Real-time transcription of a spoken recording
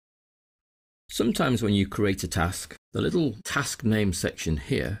Sometimes when you create a task, the little task name section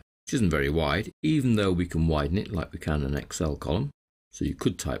here, which isn't very wide, even though we can widen it like we can in an Excel column, so you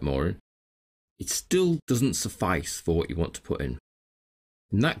could type more in, it still doesn't suffice for what you want to put in.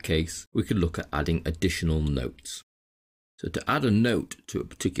 In that case, we could look at adding additional notes. So to add a note to a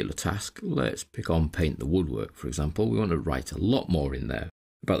particular task, let's pick on paint the woodwork, for example. We want to write a lot more in there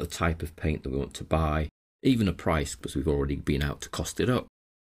about the type of paint that we want to buy, even a price because we've already been out to cost it up.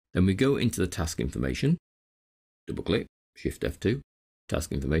 Then we go into the task information, double click, Shift F2,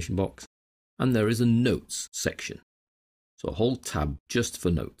 task information box, and there is a notes section. So a whole tab just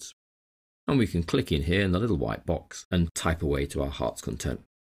for notes. And we can click in here in the little white box and type away to our heart's content.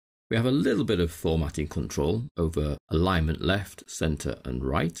 We have a little bit of formatting control over alignment left, center, and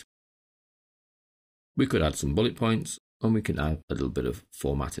right. We could add some bullet points, and we can add a little bit of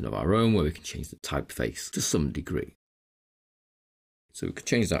formatting of our own where we can change the typeface to some degree. So we could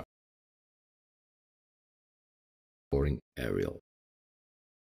change that. Boring Arial.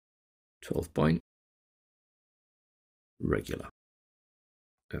 12 point. Regular.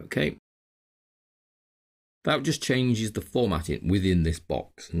 Okay. That just changes the formatting within this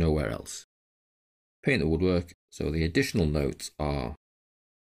box, nowhere else. Paint the woodwork. So the additional notes are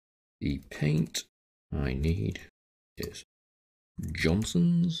the paint I need is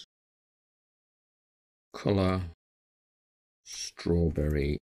Johnson's, color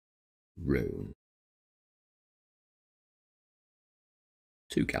strawberry roan,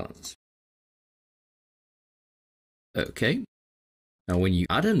 2 gallons. Okay. Now when you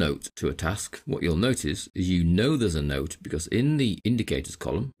add a note to a task, what you'll notice is you know there's a note because in the indicators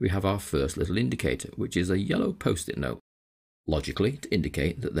column, we have our first little indicator, which is a yellow post-it note, logically to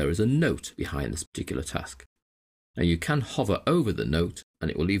indicate that there is a note behind this particular task. Now you can hover over the note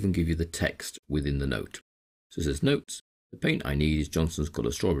and it will even give you the text within the note. So it says notes, the paint I need is Johnson's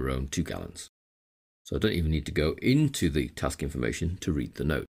Colour Strawberry Roan, 2 gallons. So I don't even need to go into the task information to read the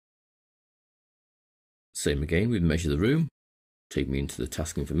note. Same again with measure the room. Take me into the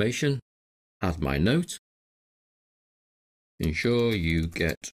task information, add my note. Ensure you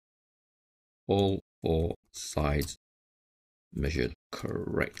get all 4 sides measured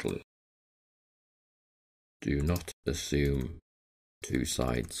correctly. Do not assume 2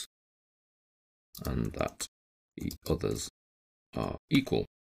 sides and that the others are equal,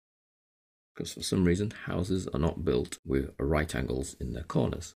 because for some reason houses are not built with right angles in their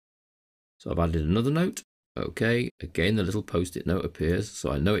corners. So I've added another note. Okay, again the little post-it note appears, so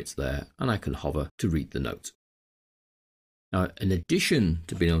I know it's there and I can hover to read the note. Now, in addition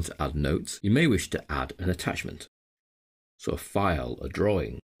to being able to add notes, you may wish to add an attachment. So a file, a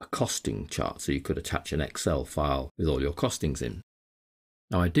drawing, a costing chart, so you could attach an Excel file with all your costings in.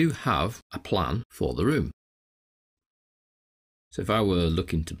 Now I do have a plan for the room. So if I were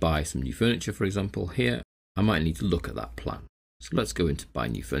looking to buy some new furniture, for example, here, I might need to look at that plan. So let's go into buy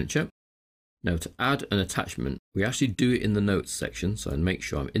new furniture. Now to add an attachment, we actually do it in the notes section, so I make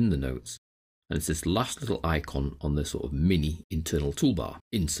sure I'm in the notes. And it's this last little icon on this sort of mini internal toolbar,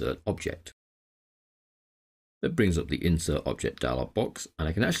 insert object. That brings up the insert object dialog box, and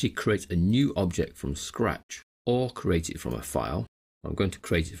I can actually create a new object from scratch or create it from a file. I'm going to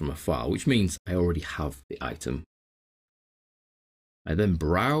create it from a file, which means I already have the item. I then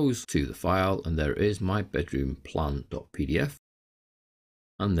browse to the file and there is my bedroom plan.pdf.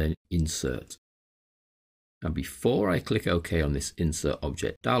 And then insert. Now before I click OK on this insert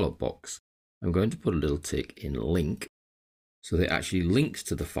object dialog box, I'm going to put a little tick in link so that it actually links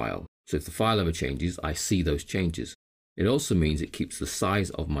to the file. So if the file ever changes, I see those changes. It also means it keeps the size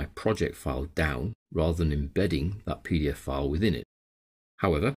of my project file down rather than embedding that PDF file within it.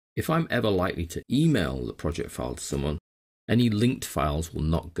 However, if I'm ever likely to email the project file to someone, any linked files will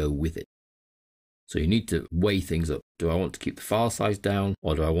not go with it. So you need to weigh things up. Do I want to keep the file size down,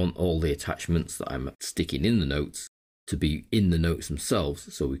 or do I want all the attachments that I'm sticking in the notes to be in the notes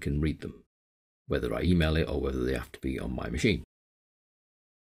themselves so we can read them, whether I email it or whether they have to be on my machine?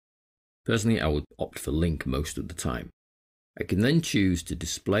 Personally, I would opt for link most of the time. I can then choose to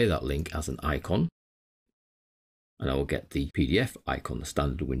display that link as an icon, and I will get the PDF icon, the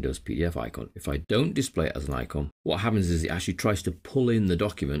standard Windows PDF icon. If I don't display it as an icon, what happens is it actually tries to pull in the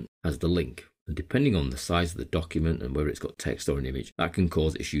document as the link. And depending on the size of the document and whether it's got text or an image, that can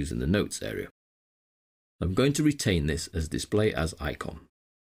cause issues in the notes area. I'm going to retain this as display as icon.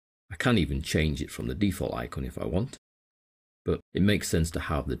 I can even change it from the default icon if I want, but it makes sense to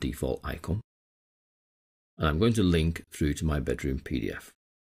have the default icon. And I'm going to link through to my bedroom PDF.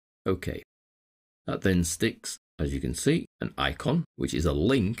 Okay, that then sticks, as you can see, an icon, which is a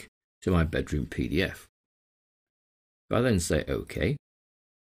link to my bedroom PDF. If I then say OK,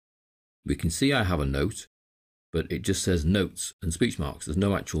 We can see I have a note, but it just says notes and speech marks. There's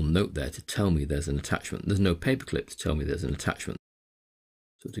no actual note there to tell me there's an attachment. There's no paperclip to tell me there's an attachment.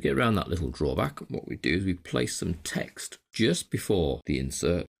 So to get around that little drawback, what we do is we place some text just before the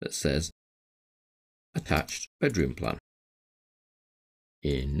insert that says attached bedroom plan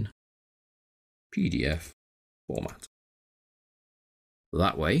in PDF format.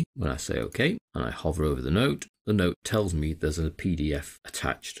 That way, when I say OK and I hover over the note tells me there's a PDF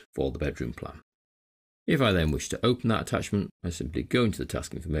attached for the bedroom plan. If I then wish to open that attachment, I simply go into the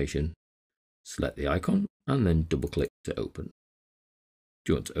task information, select the icon, and then double click to open.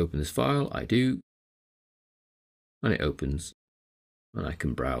 Do you want to open this file? I do. And it opens, and I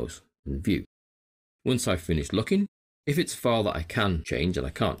can browse and view. Once I've finished looking, if it's a file that I can change, and I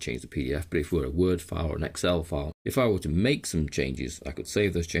can't change the PDF, but if it were a Word file or an Excel file, if I were to make some changes, I could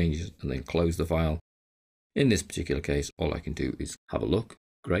save those changes and then close the file. In this particular case, all I can do is have a look,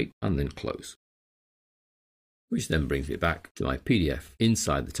 great, and then close. Which then brings me back to my PDF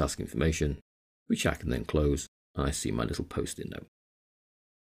inside the task information, which I can then close, and I see my little post-it note.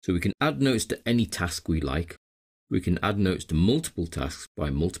 So we can add notes to any task we like. We can add notes to multiple tasks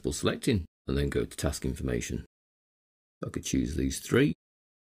by multiple selecting and then go to task information. I could choose these three,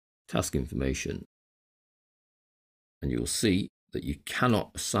 task information, and you'll see that you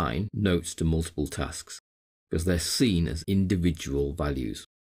cannot assign notes to multiple tasks because they're seen as individual values.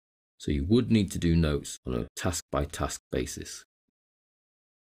 So you would need to do notes on a task by task basis.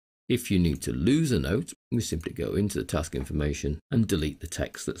 If you need to lose a note, we simply go into the task information and delete the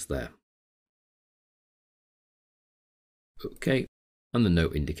text that's there. OK, and the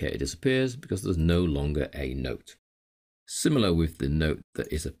note indicator disappears because there's no longer a note. Similar with the note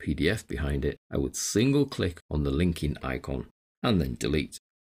that is a PDF behind it, I would single click on the linking icon and then delete.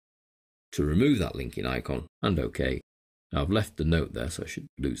 To remove that linking icon and OK. Now I've left the note there, so I should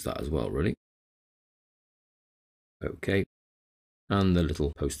lose that as well, really. OK. And the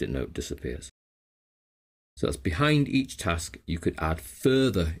little post-it note disappears. So that's behind each task. You could add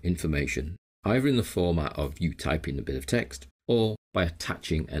further information, either in the format of you typing a bit of text or by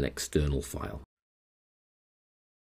attaching an external file.